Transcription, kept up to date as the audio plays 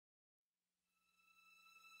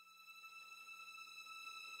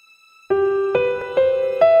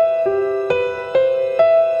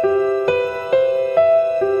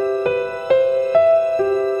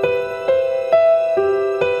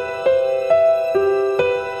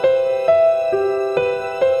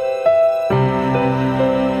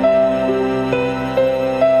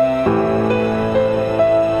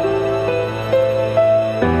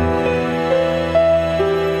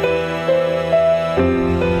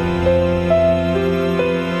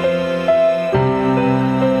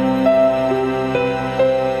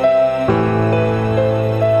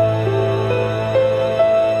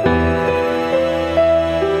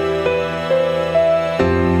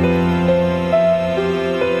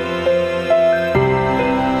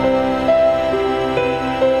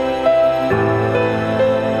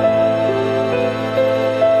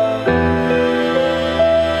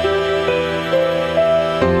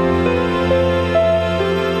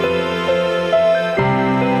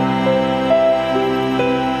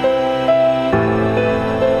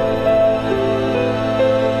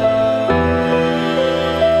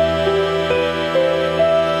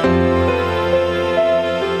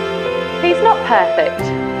not perfect.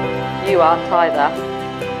 You aren't either.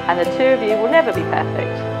 And the two of you will never be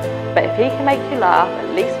perfect. But if he can make you laugh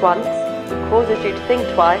at least once, causes you to think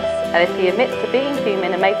twice, and if he admits to being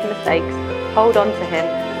human and making mistakes, hold on to him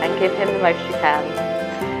and give him the most you can.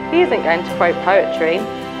 He isn't going to quote poetry.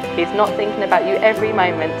 He's not thinking about you every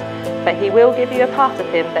moment, but he will give you a part of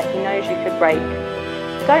him that he knows you could break.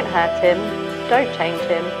 Don't hurt him, don't change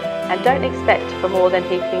him, and don't expect for more than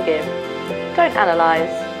he can give. Don't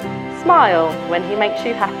analyse. Smile when he makes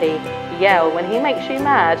you happy, yell when he makes you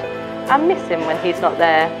mad, and miss him when he's not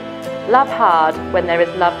there. Love hard when there is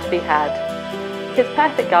love to be had. Because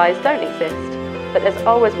perfect guys don't exist, but there's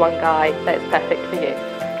always one guy that is perfect for you.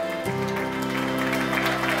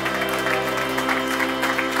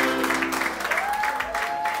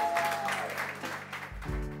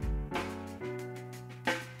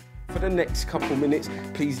 For the next couple minutes,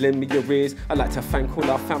 please lend me your ears. I'd like to thank all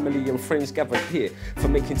our family and friends gathered here for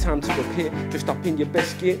making time to appear, dressed up in your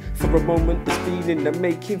best gear for a moment that's been in the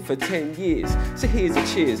making for 10 years. So here's a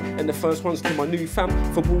cheers, and the first one's to my new fam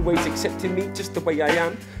for always accepting me just the way I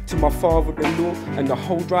am. To my father-in-law and the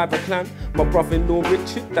whole driver clan, my brother-in-law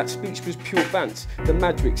Richard, that speech was pure bants. The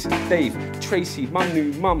Madricks, Dave, Tracy, my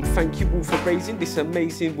new mum, thank you all for raising this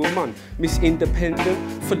amazing woman. Miss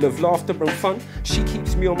Independent, full of laughter and fun. She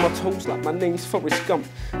keeps me on my toes like my name's Forrest Gump.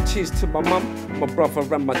 Cheers to my mum, my brother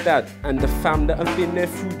and my dad, and the fam that have been there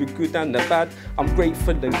through the good and the bad. I'm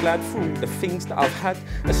grateful and glad for all the things that I've had,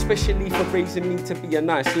 especially for raising me to be a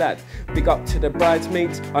nice lad. Big up to the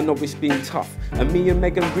bridesmaids, I know it's been tough, and me and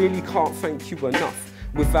Megan really can't thank you enough.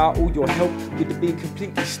 Without all your help, we'd have been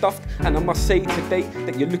completely stuffed. And I must say today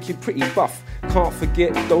that you're looking pretty buff. Can't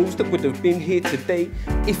forget those that would have been here today,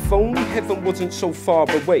 if only heaven wasn't so far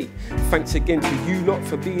away. Thanks again to you lot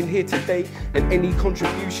for being here today, and any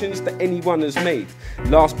contributions that anyone has made.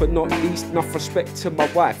 Last but not least, enough respect to my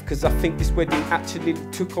wife, cause I think this wedding actually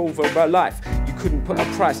took over her life. You couldn't put a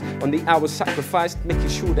price on the hours sacrificed, making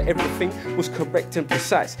sure that everything was correct and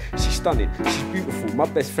precise. She's stunning, she's beautiful, my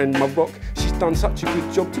best friend, my rock. She's done such a good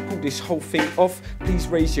job to pull this whole thing off. Please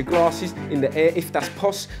raise your glasses in the air if that's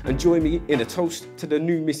poss, and join me in a toast to the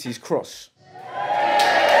new Mrs. Cross.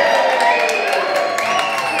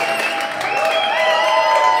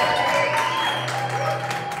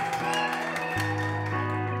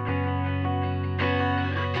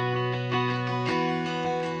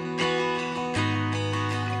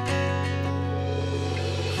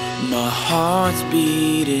 My heart's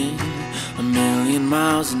beating a million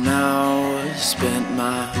miles an hour. Spent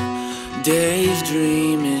my days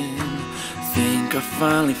dreaming, think I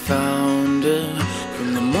finally found her.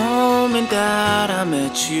 From the moment that I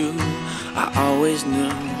met you, I always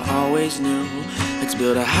knew, let's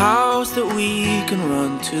build a house that we can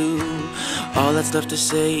run to. All that's left to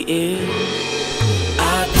say is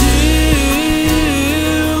I do.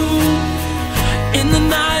 In the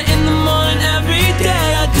night, in the morning, every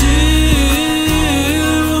day I do.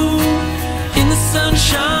 In the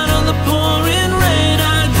sunshine, on the pouring rain,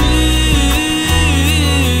 I do.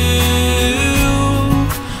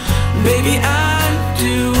 Baby, I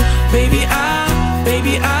do. Baby, I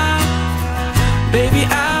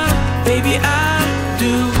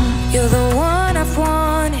do. You're the one I've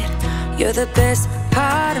wanted. You're the best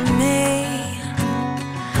part of me.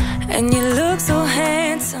 And you look so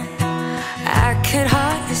handsome, I could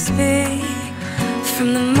hardly speak.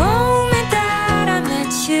 From the moment that I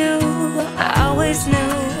met you, I always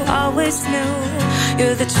knew,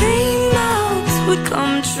 you're the dream most would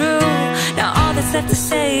come true. Now all that's left to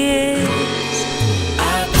say is I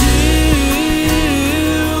do.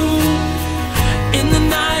 In the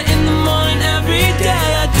night, in the morning, every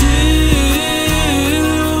day I do.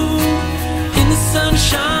 In the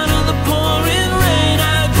sunshine, on the pouring rain,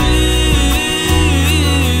 I do.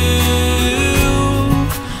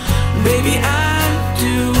 Baby, I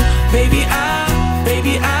do. Baby, I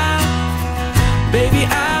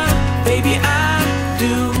do.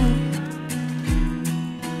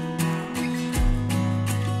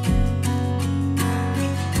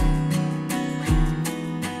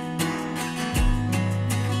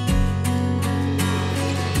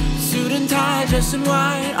 Suit and tie, dressed in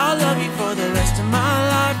white, I'll love you for the rest of my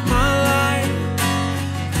life,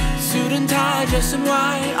 Suit and tie, dressed in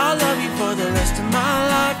white, I'll love you for the rest of my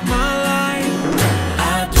life,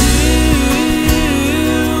 I do.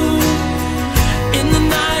 In the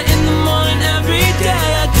night, in the morning, every day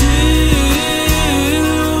I do.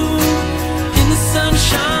 In the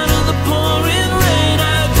sunshine, on the pouring rain,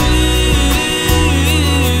 I do.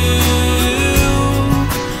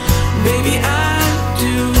 Baby, I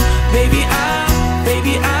do. Baby, I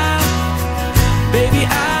do.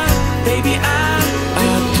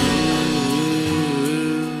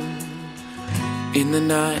 In the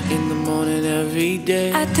night, in the morning, every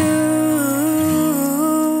day. I do.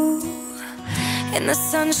 In the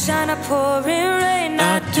sunshine or pouring rain,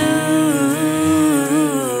 I do.